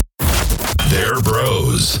They're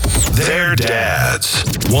bros. They're dads.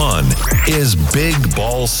 One is big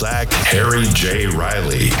ball sack Harry J.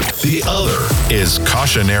 Riley. The other is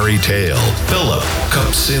cautionary tale Philip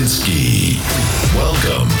Kopsinski.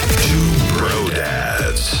 Welcome to Bro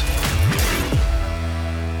Dads.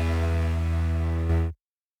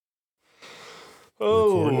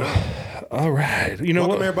 Oh, all right. You know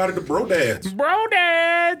Welcome what? everybody to Bro Dads. Bro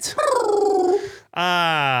Dads.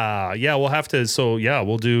 Yeah, we'll have to. So yeah,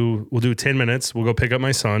 we'll do 10 minutes. We'll go pick up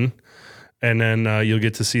my son, and then you'll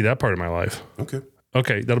get to see that part of my life. Okay.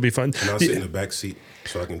 Okay, that'll be fun. And I'll sit in the back seat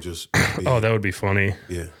so I can just. Oh, that would be funny.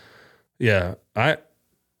 Yeah. Yeah,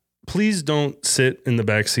 please don't sit in the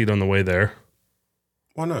back seat on the way there.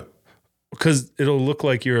 Why not? Because it'll look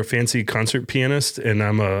like you're a fancy concert pianist, and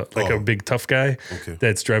I'm a big tough guy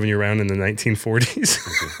that's driving you around in the 1940s.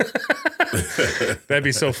 That'd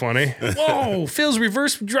be so funny. Whoa, Phil's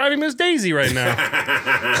reverse driving Miss Daisy right now.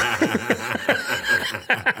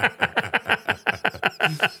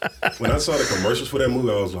 When I saw the commercials for that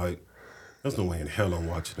movie, I was like, there's no way in hell I'm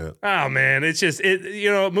watching that. Oh man, it's just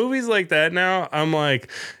movies like that now. I'm like,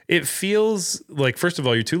 it feels like, first of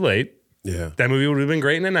all, you're too late. Yeah. That movie would have been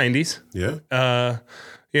great in the 90s. Yeah.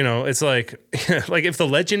 It's like if The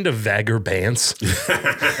Legend of Vagger Bance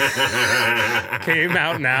came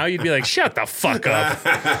out now, you'd be like, shut the fuck up.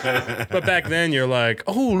 But back then, you're like,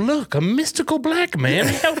 oh, look, a mystical black man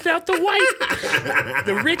helped out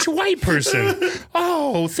the rich white person.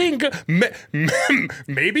 Oh,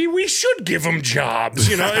 maybe we should give them jobs.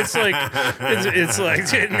 It's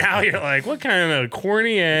like now you're like, what kind of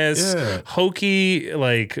corny ass, hokey,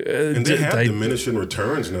 like. And they have diminishing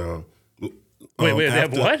returns now. Wait, they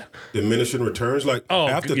have what? Diminishing returns. Like,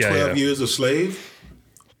 after 12 years a slave,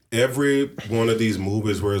 every one of these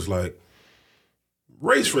movies where it's like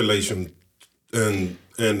race relation and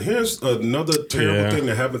here's another terrible thing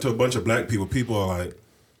that happened to a bunch of black people. People are like,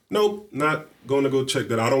 nope, not going to go check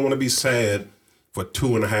that. I don't want to be sad for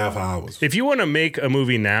 2.5 hours. If you want to make a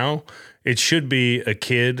movie now, it should be a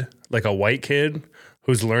kid, like a white kid,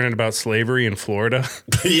 who's learning about slavery in Florida.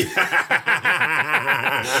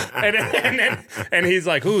 and he's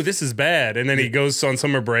like, ooh, this is bad. And then he goes on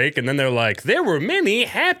summer break, and then they're like, there were many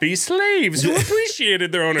happy slaves who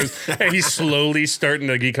appreciated their owners. And he's slowly starting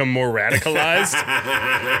to become more radicalized.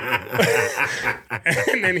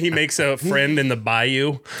 And then he makes a friend in the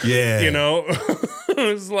bayou. Yeah.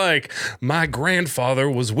 It's like, my grandfather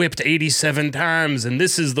was whipped 87 times, and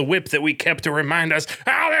this is the whip that we kept to remind us,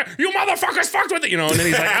 you motherfuckers fucked with it, And then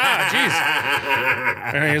he's like, jeez.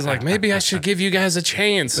 And he's like, maybe I should give you guys a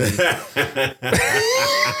chance.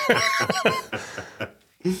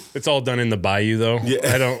 It's all done in the bayou, though. Yeah.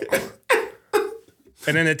 I don't.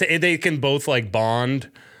 And then they can both like bond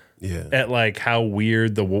at like how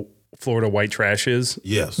weird the Florida white trash is.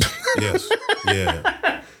 Yes.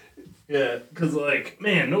 Yeah. Yeah, because like,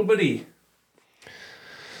 man, nobody.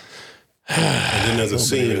 And then there's a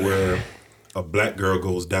scene where a black girl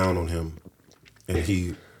goes down on him, and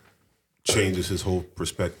he changes his whole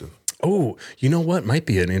perspective. Oh, you know what? Might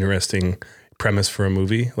be an interesting premise for a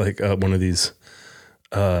movie, like one of these.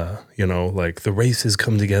 Like the races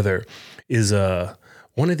come together. Is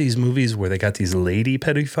one of these movies where they got these lady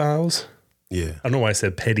pedophiles. Yeah, I don't know why I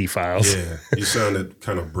said pedophiles. Yeah, you sounded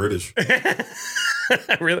kind of British.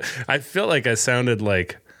 Really, I felt like I sounded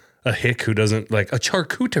like a hick who doesn't like a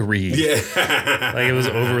charcuterie. Yeah, like it was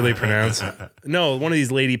overly pronounced. No, one of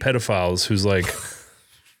these lady pedophiles who's like, do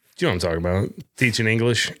you know what I'm talking about? Teaching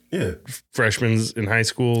English. Yeah, freshmen in high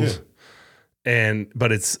schools,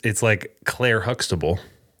 but it's like Claire Huxtable.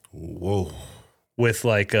 Whoa, with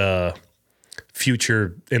like a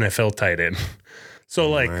future NFL tight end. So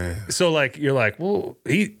like you're like, well,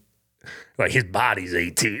 his body's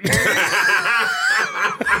 18.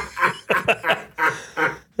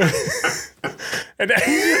 And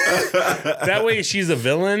that way she's a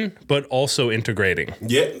villain, but also integrating.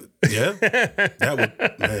 Yeah.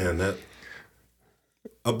 That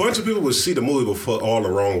a bunch of people would see the movie but for all the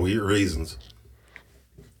wrong reasons.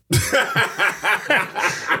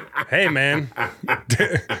 Hey, man,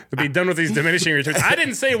 to be done with these diminishing returns. I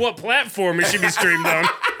didn't say what platform it should be streamed on.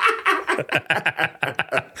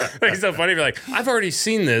 It's so funny. Be like, I've already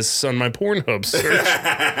seen this on my Pornhub search.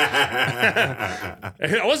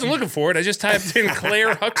 I wasn't looking for it. I just typed in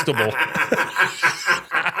Claire Huxtable.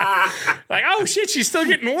 Like, oh shit, she's still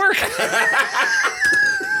getting work.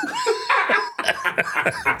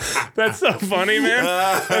 That's so funny, man.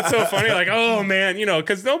 That's so funny. Like, oh man,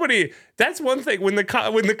 because nobody. That's one thing. When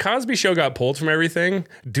the Cosby Show got pulled from everything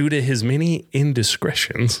due to his many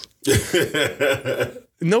indiscretions.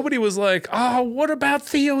 nobody was like, oh, what about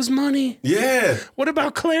Theo's money? Yeah. What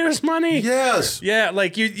about Claire's money? Yes. Yeah,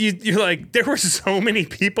 like you're like, there were so many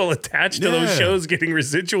people attached to those shows getting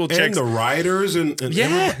residual checks. And the writers and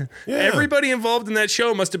everybody involved in that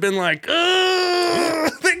show must have been like, oh,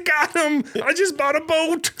 they got him. I just bought a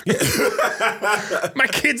boat. My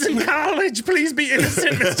kid's in college. Please be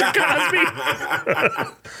innocent, Mr. Cosby.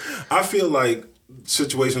 I feel like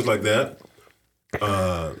situations like that,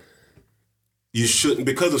 you shouldn't,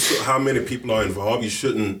 because of how many people are involved,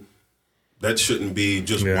 that shouldn't be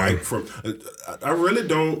just wiped from. I really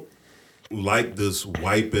don't like this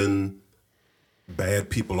wiping bad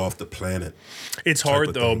people off the planet. It's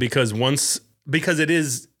hard though, because it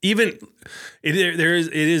is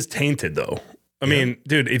tainted though. I mean,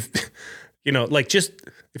 dude, if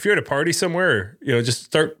if you're at a party somewhere, just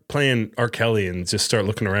start playing R. Kelly and just start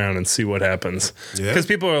looking around and see what happens. Because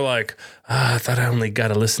people are like, I thought I only got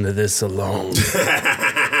to listen to this alone.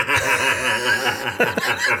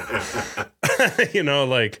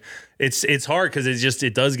 Like it's hard because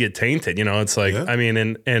it does get tainted. It's like, I mean,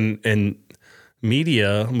 and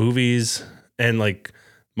media, movies, and like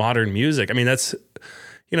modern music. I mean, that's,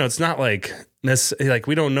 it's not like necessarily like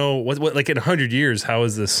we don't know what like in 100 years, how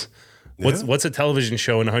is this? What's a television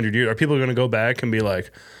show in 100 years? Are people going to go back and be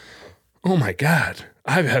like, oh my God,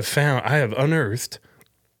 I have unearthed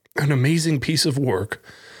an amazing piece of work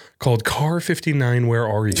called Car 59, Where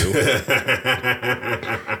Are You?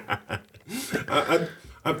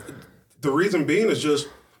 The reason being is just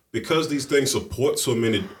because these things support so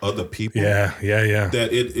many other people. Yeah. That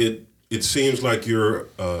it seems like you're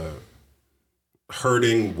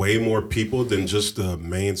hurting way more people than just the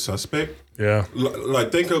main suspect. Yeah.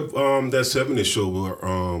 Like think of that 70s show where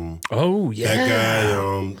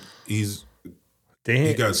that guy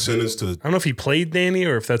he got sentenced to. I don't know if he played Danny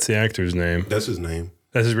or if that's the actor's name. That's his name.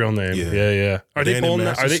 That's his real name. Yeah. Are they pulling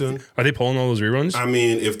all those reruns? I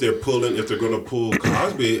mean, if they're going to pull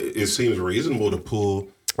Cosby, it seems reasonable to pull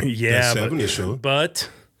that 70s show. But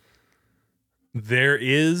there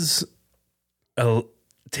is a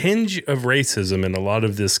tinge of racism in a lot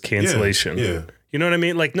of this cancellation. Yeah. You know what I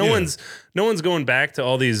mean? Like no one's going back to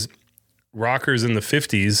all these rockers in the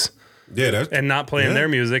 50s. Yeah, and not playing their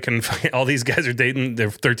music, and all these guys are dating their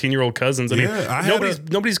 13-year-old cousins. I mean,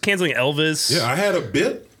 nobody's canceling Elvis. Yeah, I had a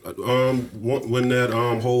bit when that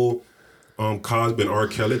whole Cosby and R.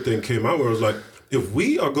 Kelly thing came out, where I was like, if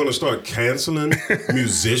we are going to start canceling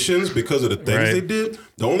musicians because of the things they did,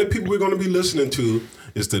 the only people we're going to be listening to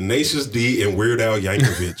is Tenacious D and Weird Al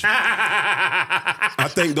Yankovic. I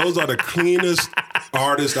think those are the cleanest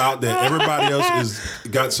artists out there. Everybody else is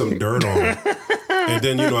got some dirt on. And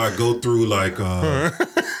then I go through like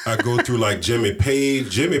Jimmy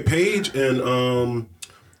Page and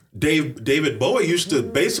David Bowie used to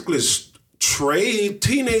basically trade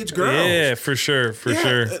teenage girls. Yeah, for sure.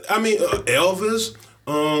 I mean Elvis.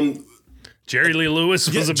 Jerry Lee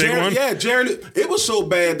Lewis was a big one. Yeah, Jerry. It was so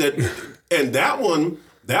bad that one.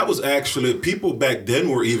 That was actually, people back then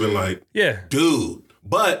were even like, dude.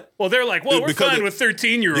 But they're like, we're fine with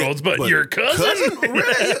 13-year-olds, but your cousin?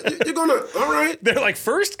 Really? You're gonna, all right. They're like,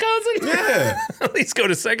 first cousin? Yeah. At least go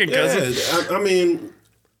to second cousin. I mean,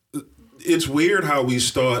 it's weird how we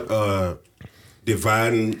start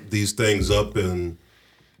dividing these things up and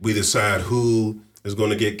we decide who is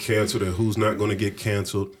going to get canceled and who's not going to get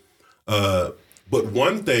canceled. But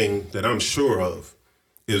one thing that I'm sure of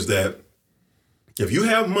is that if you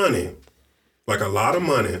have money, like a lot of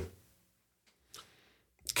money,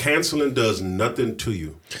 canceling does nothing to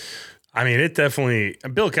you. I mean, it definitely.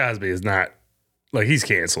 Bill Cosby is not like he's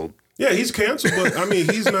canceled. Yeah, he's canceled, but I mean,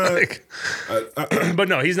 he's not. But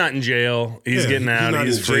no, he's not in jail. He's getting out.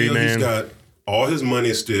 He's free, man. He's got all his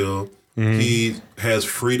money still. Mm-hmm. He has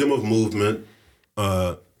freedom of movement.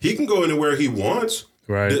 He can go anywhere he wants.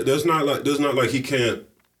 Right. There's not like he can't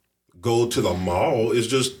go to the mall. It's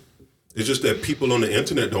just that people on the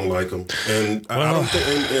internet don't like him, and I don't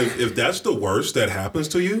think. And if that's the worst that happens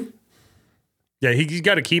to you, yeah, he's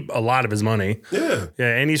got to keep a lot of his money. Yeah,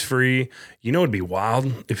 and he's free. It'd be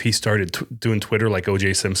wild if he started doing Twitter like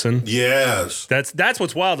O.J. Simpson. Yes, that's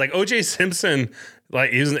what's wild. Like O.J. Simpson,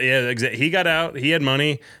 like he got out, he had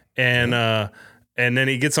money, and then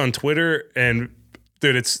he gets on Twitter and.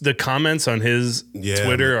 Dude, it's the comments on his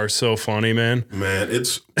Twitter are so funny, man. Man,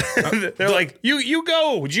 it's they're like, you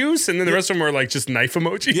go, juice, and then the rest of them are like just knife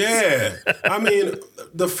emojis. Yeah. I mean,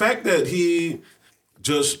 the fact that he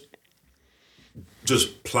just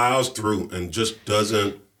plows through and just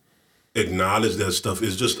doesn't acknowledge that stuff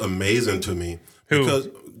is just amazing to me. Who? Because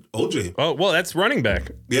OJ. Oh, well, that's running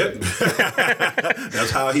back. Yeah.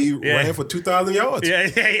 That's how he ran for 2,000 yards. Yeah.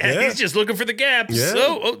 He's just looking for the gaps. Yeah.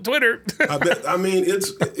 Oh, Twitter. I mean,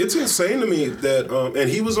 it's insane to me that, and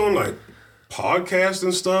he was on like podcasts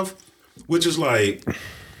and stuff, which is like,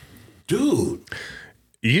 dude.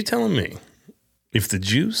 You telling me if the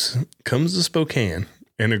juice comes to Spokane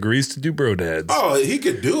and agrees to do bro dads? Oh, he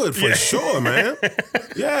could do it for sure, man.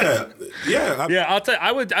 Yeah. I'll tell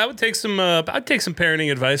you, I would take some. I'd take some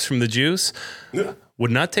parenting advice from the juice. Yeah.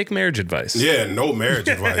 Would not take marriage advice. Yeah, no marriage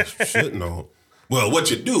advice. Shit, no. Well,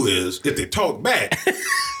 what you do is, if they talk back,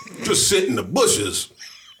 just sit in the bushes,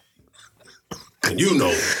 and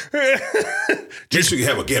just so you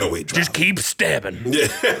have a getaway drive. Just keep stabbing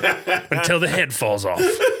until the head falls off.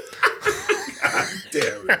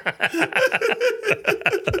 Damn it.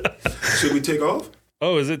 Should we take off?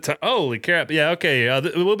 Oh, is it time? Holy crap. Yeah, okay.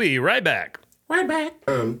 We'll be right back. Right back.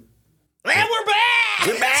 And we're back.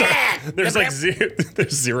 We're back. There's like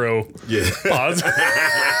zero pause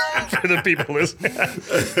for the people listening.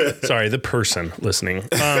 Sorry, the person listening.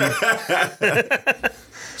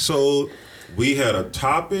 So we had a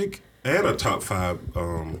topic and a top 5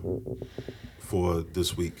 for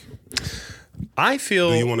this week. I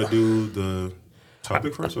feel... Do you want to do the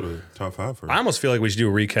topic first or the top 5 first? I almost feel like we should do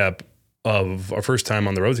a recap of our first time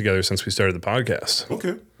on the road together since we started the podcast.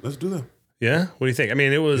 Okay, let's do that. Yeah? What do you think? I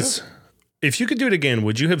mean, it was... Yeah. If you could do it again,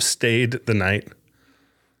 would you have stayed the night?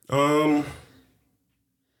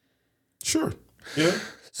 Sure. Yeah.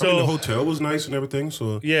 So the hotel was nice and everything.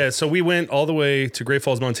 So so we went all the way to Great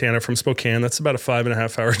Falls, Montana from Spokane. That's about a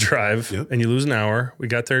 5.5 hour drive, and you lose an hour. We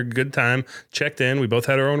got there good time, checked in. We both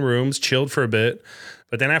had our own rooms, chilled for a bit.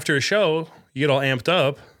 But then after a show, you get all amped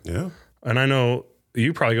up. Yeah. And I know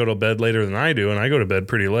you probably go to bed later than I do, and I go to bed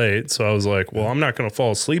pretty late. So I was like, well, I'm not going to fall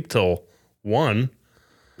asleep till 1.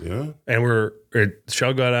 Yeah. And the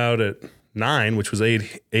show got out at 9, which was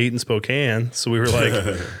 8 in Spokane. So we were like,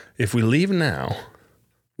 if we leave now,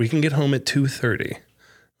 we can get home at 2:30.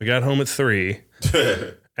 We got home at 3.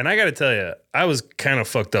 And I got to tell you, I was kind of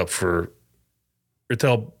fucked up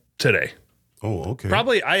until today. Oh, okay.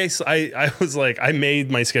 Probably I was like, I made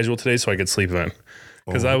my schedule today so I could sleep in.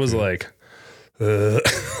 Because I was like, I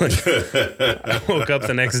woke up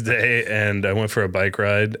the next day and I went for a bike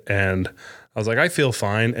ride and I was like, I feel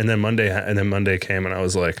fine. And then Monday came and I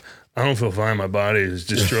was like, I don't feel fine. My body is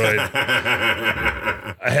destroyed.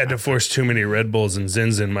 I had to force too many Red Bulls and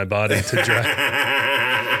Zins in my body to drive.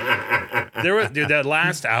 Dude, that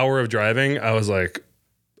last hour of driving, I was like,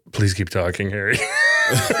 please keep talking, Harry.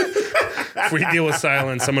 If we deal with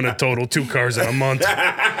silence, I'm going to total 2 cars in a month.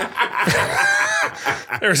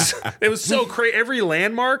 It was so crazy. Every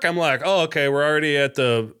landmark, I'm like, oh, okay, we're already at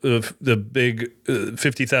the big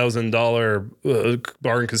 $50,000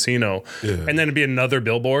 bar and casino, and then it'd be another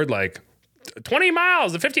billboard like 20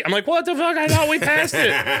 miles, the 50. I'm like, what the fuck? I thought we passed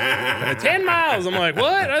it. 10 miles. I'm like,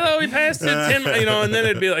 what? I thought we passed it. 10, and then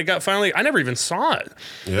it'd be like, finally, I never even saw it.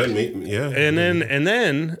 Yeah, And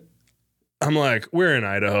then I'm like, we're in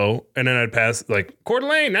Idaho. And then I'd pass like Coeur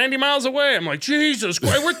d'Alene, 90 miles away. I'm like, Jesus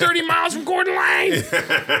Christ, we're 30 miles from Coeur d'Alene.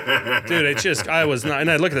 Dude, it's just, I was not. And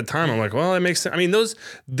I look at the time. I'm like, well, that makes sense. I mean, those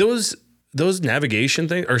navigation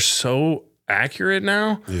things are so accurate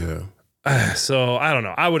now. Yeah. So I don't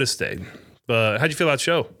know. I would have stayed. But how'd you feel about the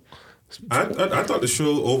show? I thought the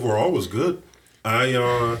show overall was good.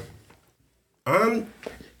 I'm kind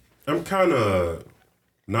of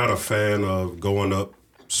not a fan of going up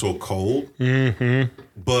so cold,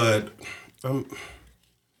 but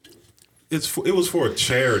it was for a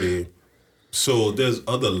charity, so there's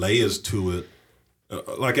other layers to it.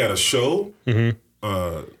 Like at a show,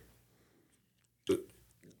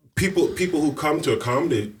 people who come to a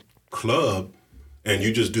comedy club and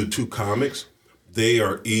you just do 2 comics, they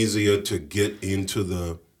are easier to get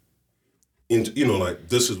into like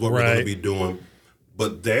this is what we're going to be doing.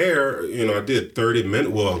 But there, I did 30 minutes.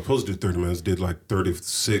 Well, I was supposed to do 30 minutes. Did like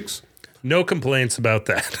 36. No complaints about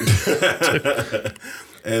that.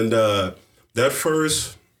 And that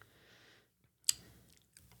first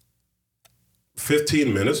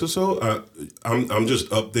 15 minutes or so, I'm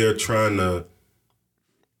just up there trying to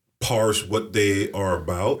parse what they are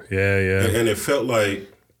about. Yeah. And it felt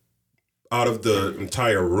like out of the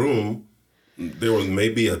entire room, there was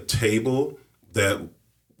maybe a table that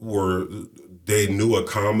they knew what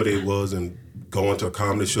comedy was and going to a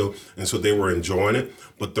comedy show, and so they were enjoying it.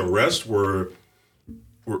 But the rest were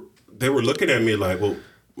looking at me like, well,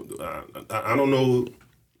 I don't know,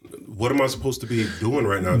 what am I supposed to be doing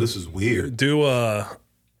right now? This is weird. Do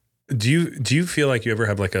you feel like you ever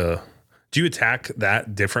have do you attack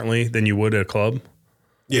that differently than you would at a club?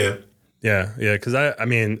 Yeah. Yeah. Because I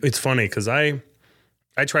mean, it's funny because I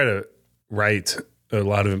try to write a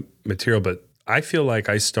lot of material, but I feel like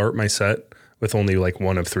I start my set with only like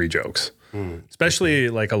one of 3 jokes, especially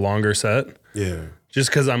like a longer set. Yeah. Just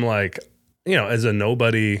because I'm like, as a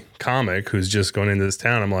nobody comic who's just going into this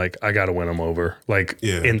town, I'm like, I got to win them over. Like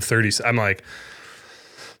in 30, I'm like,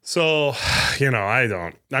 so,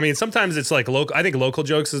 I mean, sometimes it's like local. I think local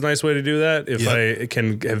jokes is a nice way to do that. If I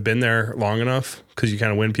can have been there long enough, because you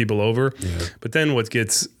kind of win people over. Yeah. But then what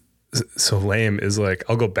gets so lame is like,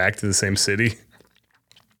 I'll go back to the same city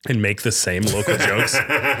and make the same local jokes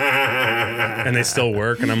and they still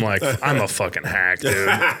work. And I'm like, I'm a fucking hack, dude.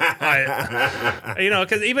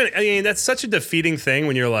 Because that's such a defeating thing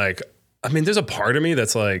when you're like, I mean, there's a part of me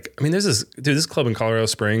that's like, I mean, there's this club in Colorado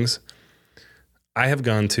Springs I have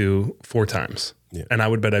gone to 4 times. Yeah. And I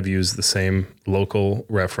would bet I've used the same local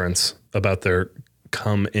reference about their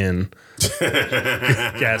come in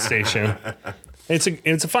gas station. It's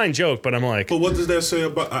a fine joke, but I'm like... But what does that say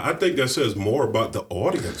about... I think that says more about the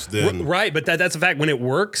audience than... Right, but that's a fact. When it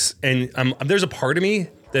works, and there's a part of me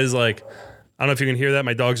that is like... I don't know if you can hear that.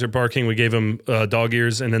 My dogs are barking. We gave them dog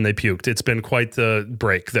ears, and then they puked. It's been quite the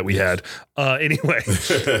break that we had. Anyway,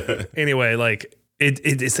 like,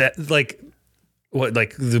 it's that, like... What,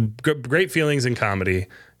 like, the great feelings in comedy,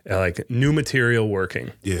 like, new material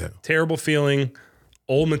working. Yeah. Terrible feeling...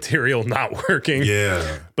 old material not working.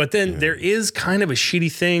 Yeah. But then there is kind of a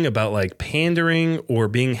shitty thing about like pandering or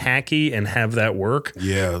being hacky and have that work.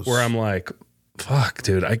 Yes. Where I'm like, fuck,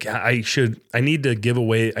 dude, I need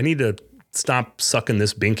to stop sucking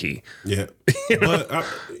this binky. Yeah. But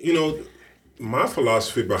my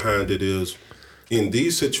philosophy behind it is in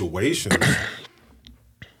these situations,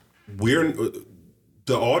 the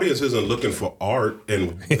audience isn't looking for art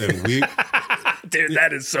and we dude,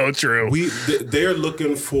 that is so true. They're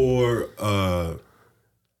looking for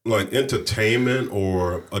like entertainment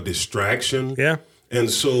or a distraction. Yeah. And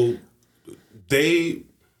so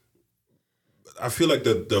I feel like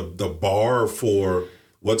the bar for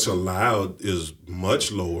what's allowed is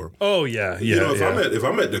much lower. Oh yeah. Yeah. If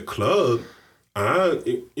I'm at the club, I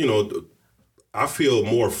feel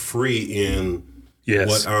more free in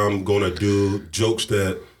what I'm gonna do, jokes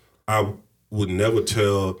that I would never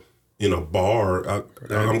tell in a bar.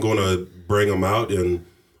 I'm going to bring them out and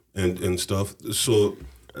stuff. So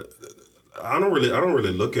I don't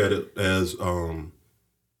really look at it as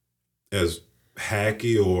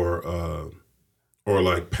hacky or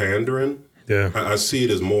like pandering. Yeah, I see it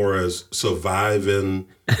as more as surviving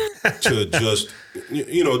to just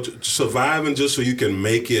surviving just so you can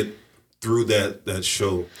make it through that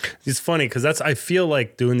show. It's funny because I feel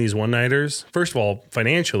like doing these one-nighters. First of all,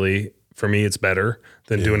 financially. For me, it's better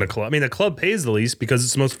than doing a club. I mean, the club pays the least because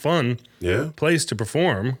it's the most fun place to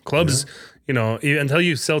perform. Clubs, until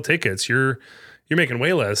you sell tickets, you're making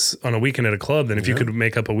way less on a weekend at a club than if you could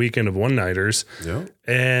make up a weekend of one-nighters. Yeah.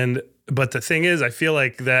 But the thing is, I feel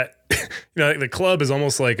like that, the club is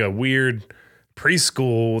almost like a weird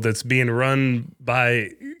preschool that's being run by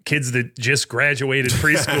kids that just graduated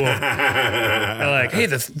preschool. They're like, hey,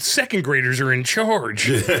 the second graders are in charge,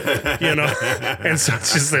 and so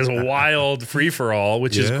it's just this wild free-for-all,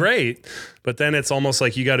 which is great. But then it's almost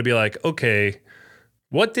like you got to be like, okay,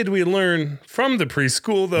 what did we learn from the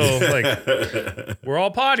preschool though? Like, we're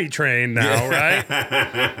all potty trained now, right?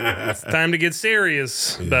 It's time to get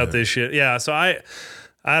serious about this shit. Yeah. So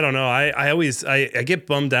I don't know. I always get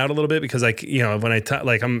bummed out a little bit because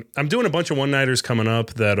when I'm doing a bunch of one-nighters coming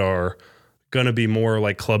up that are gonna be more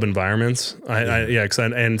like club environments.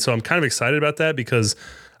 And so I'm kind of excited about that because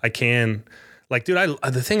I can, like, dude,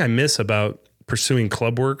 the thing I miss about pursuing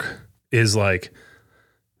club work is like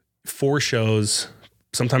 4 shows,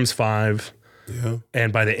 sometimes 5. Yeah.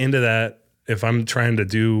 And by the end of that, if I'm trying to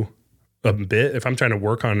do if I'm trying to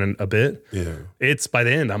work on a bit, it's by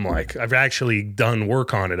the end, I'm like, I've actually done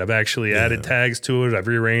work on it. I've actually added tags to it. I've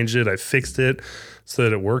rearranged it. I've fixed it so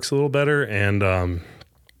that it works a little better. And I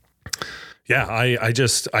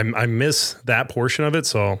miss that portion of it.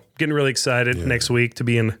 So getting really excited next week to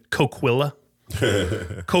be in Coquilla,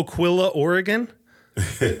 Oregon.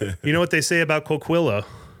 You know what they say about Coquilla?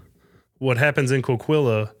 What happens in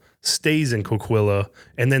Coquilla stays in Coquilla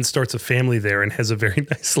and then starts a family there and has a very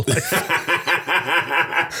nice life.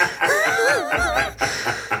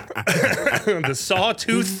 The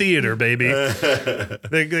Sawtooth Theater, baby.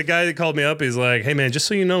 The guy that called me up, he's like, hey man, just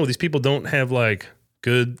so you know, these people don't have like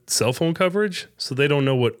good cell phone coverage, so they don't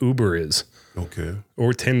know what Uber is. Okay.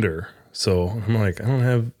 Or Tinder. So I'm like, I don't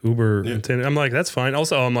have Uber and Tinder. I'm like, that's fine.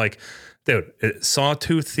 Also, I'm like, Dude,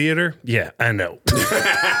 Sawtooth Theater? Yeah, I know.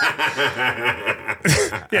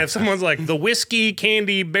 Yeah, if someone's like, the Whiskey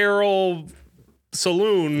Candy Barrel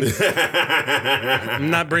Saloon,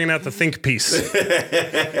 I'm not bringing out the think piece.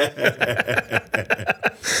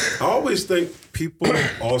 I always think people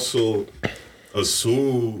also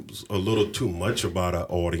assume a little too much about our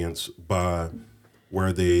audience by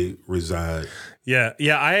where they reside. Yeah.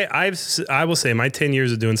 I will say my 10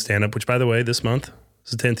 years of doing stand-up, which, by the way, this month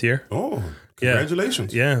is the 10th year. Oh,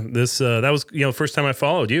 congratulations. Yeah, that was, first time I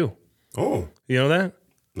followed you. Oh. You know that?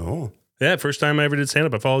 No. Yeah, first time I ever did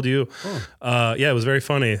stand-up, I followed you. Oh. Yeah, it was very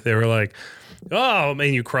funny. They were like, oh,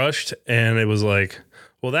 man, you crushed. And it was like,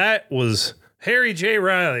 well, that was Harry J.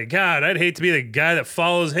 Riley. God, I'd hate to be the guy that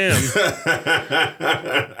follows him.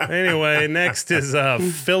 Anyway, next is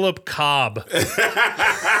Philip Cobb.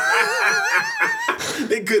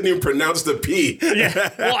 They couldn't even pronounce the P. Yeah.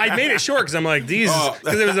 Well, I made it short because I'm like, these,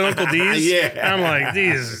 because it was an Uncle D's. Yeah. I'm like,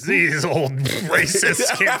 these old racists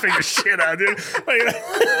can't figure shit out, dude.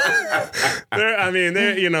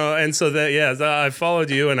 And so that, yeah, I followed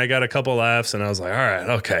you and I got a couple laughs and I was like, all right,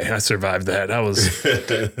 okay, I survived that. I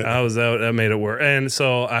was out, that made it work. And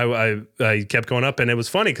so I kept going up and it was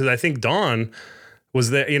funny because I think Don was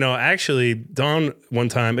there, actually Don one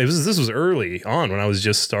time, this was early on when I was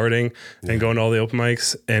just starting and going to all the open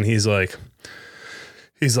mics. And he's like,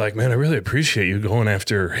 man, I really appreciate you going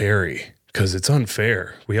after Harry because it's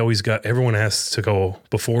unfair. We always everyone has to go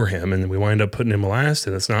before him and we wind up putting him last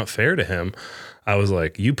and it's not fair to him. I was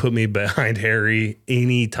like, you put me behind Harry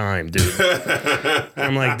anytime, dude.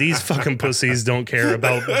 I'm like, these fucking pussies don't care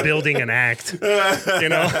about building an act,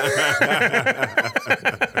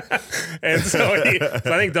 And so I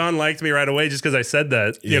think Don liked me right away just because I said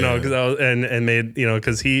that, because I was, and made,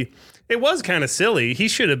 because it was kind of silly. He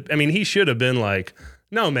should have been like,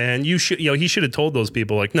 no, man, you should, he should have told those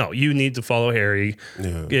people like, no, you need to follow Harry,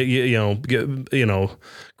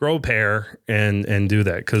 grow a pair and do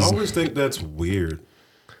that. Cause I always think that's weird.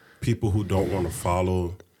 People who don't want to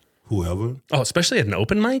follow whoever. Oh, especially at an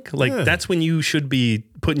open mic. That's when you should be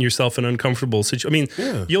putting yourself in uncomfortable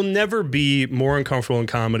situations. You'll never be more uncomfortable in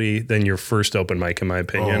comedy than your first open mic, in my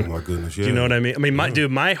opinion. Oh my goodness. Yeah. Do you know what I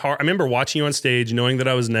mean? My heart, I remember watching you on stage, knowing that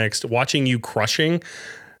I was next, watching you crushing.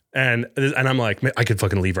 And I'm like, man, I could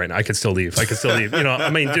fucking leave right now. I could still leave.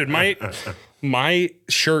 Dude, my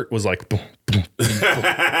shirt was like, boom, boom, boom, boom.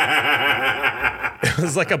 It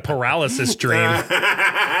was like a paralysis dream.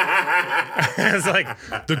 It's like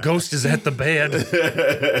the ghost is at the bed.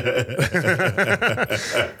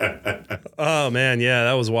 Oh man, yeah,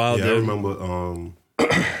 that was wild. Yeah, dude.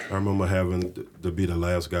 I remember having to be the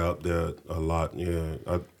last guy up there a lot. Yeah,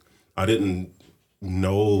 I didn't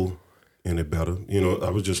know any better.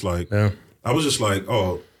 I was just like,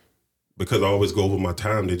 oh, because I always go over my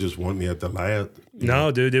time, they just want me at the last.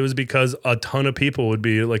 No, dude, it was because a ton of people would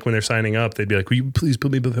be like, when they're signing up, they'd be like, will you please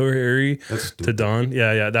put me before Harry to Don?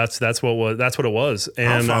 Yeah, that's what it was.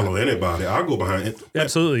 And I'll follow anybody. I'll go behind it.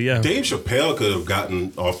 Absolutely, yeah. Dave Chappelle could have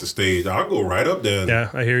gotten off the stage. I'll go right up there.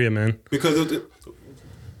 Yeah, I hear you, man. Because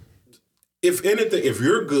if anything, if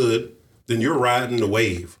you're good, then you're riding the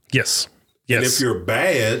wave. Yes. And if you're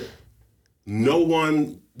bad, no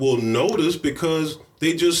one will notice because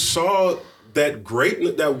they just saw that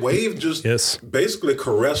wave just basically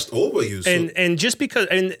caressed over you. So. And just because,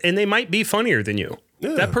 and they might be funnier than you.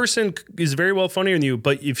 Yeah. That person is very well funnier than you.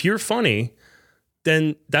 But if you're funny,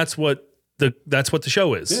 then that's what the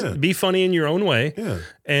show is. Yeah. Be funny in your own way. Yeah.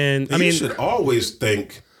 And you should always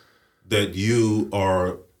think that you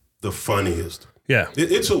are the funniest. Yeah.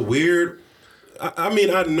 It's a weird.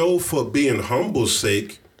 I know for being humble's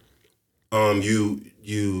sake, you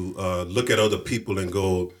look at other people and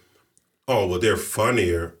go, oh, well, they're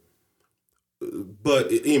funnier.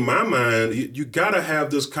 But in my mind, you got to have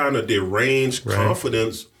this kind of deranged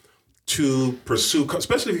confidence to pursue,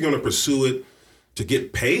 especially if you're going to pursue it to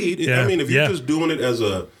get paid. Yeah. If you're just doing it as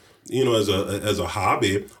a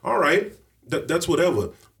hobby, all right, that's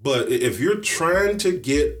whatever. But if you're trying to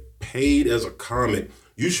get paid as a comic,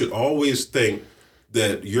 you should always think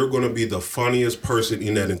that you're going to be the funniest person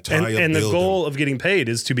in that entire building. And the goal of getting paid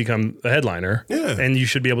is to become a headliner. Yeah. And you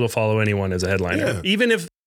should be able to follow anyone as a headliner. Yeah. Even if